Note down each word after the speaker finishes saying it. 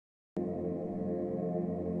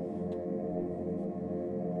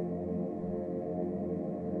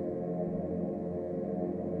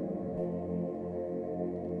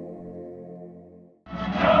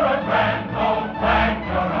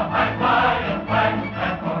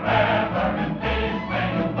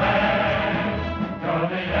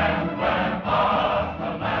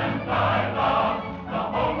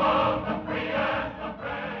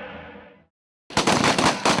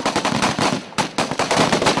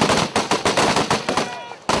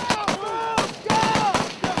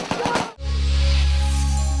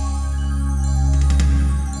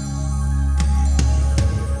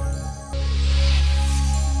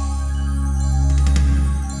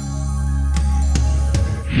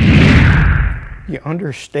You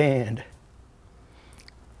understand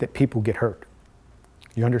that people get hurt.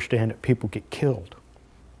 You understand that people get killed.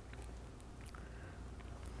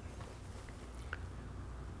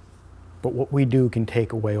 But what we do can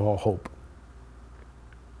take away all hope.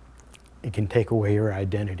 It can take away your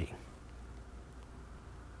identity.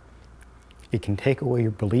 It can take away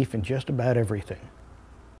your belief in just about everything.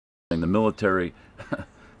 The military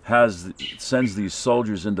sends these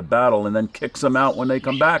soldiers into battle and then kicks them out when they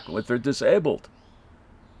come back if they're disabled.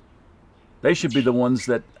 They should be the ones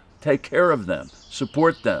that take care of them,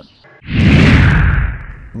 support them.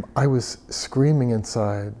 I was screaming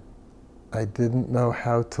inside. I didn't know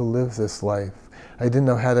how to live this life. I didn't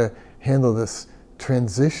know how to handle this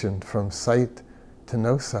transition from sight to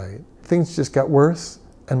no sight. Things just got worse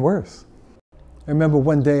and worse. I remember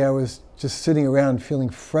one day I was just sitting around feeling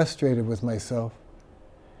frustrated with myself.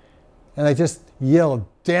 And I just yelled,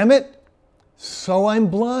 "Damn it! So I'm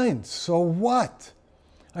blind, so what?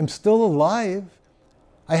 I'm still alive.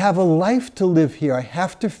 I have a life to live here. I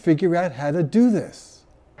have to figure out how to do this."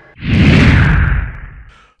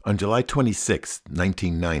 On July 26,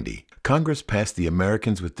 1990, Congress passed the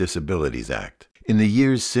Americans with Disabilities Act. In the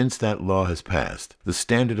years since that law has passed, the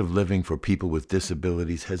standard of living for people with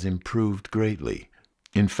disabilities has improved greatly.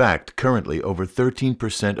 In fact, currently over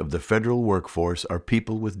 13% of the federal workforce are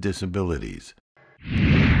people with disabilities.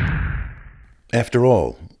 After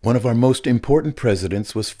all, one of our most important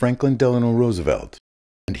presidents was Franklin Delano Roosevelt,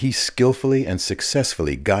 and he skillfully and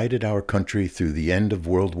successfully guided our country through the end of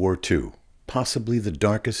World War II, possibly the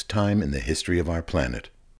darkest time in the history of our planet.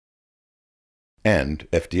 And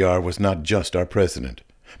FDR was not just our president,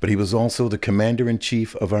 but he was also the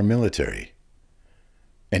commander-in-chief of our military.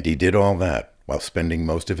 And he did all that while spending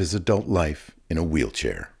most of his adult life in a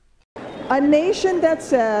wheelchair. A nation that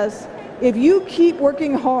says, if you keep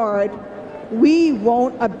working hard, we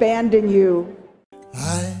won't abandon you.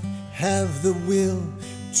 I have the will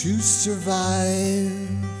to survive.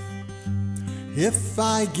 If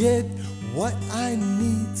I get what I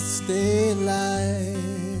need to stay alive,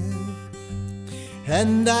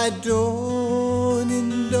 and I don't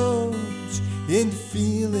indulge in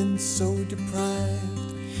feeling so deprived,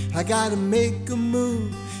 I gotta make a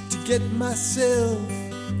move to get myself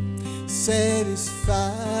satisfied.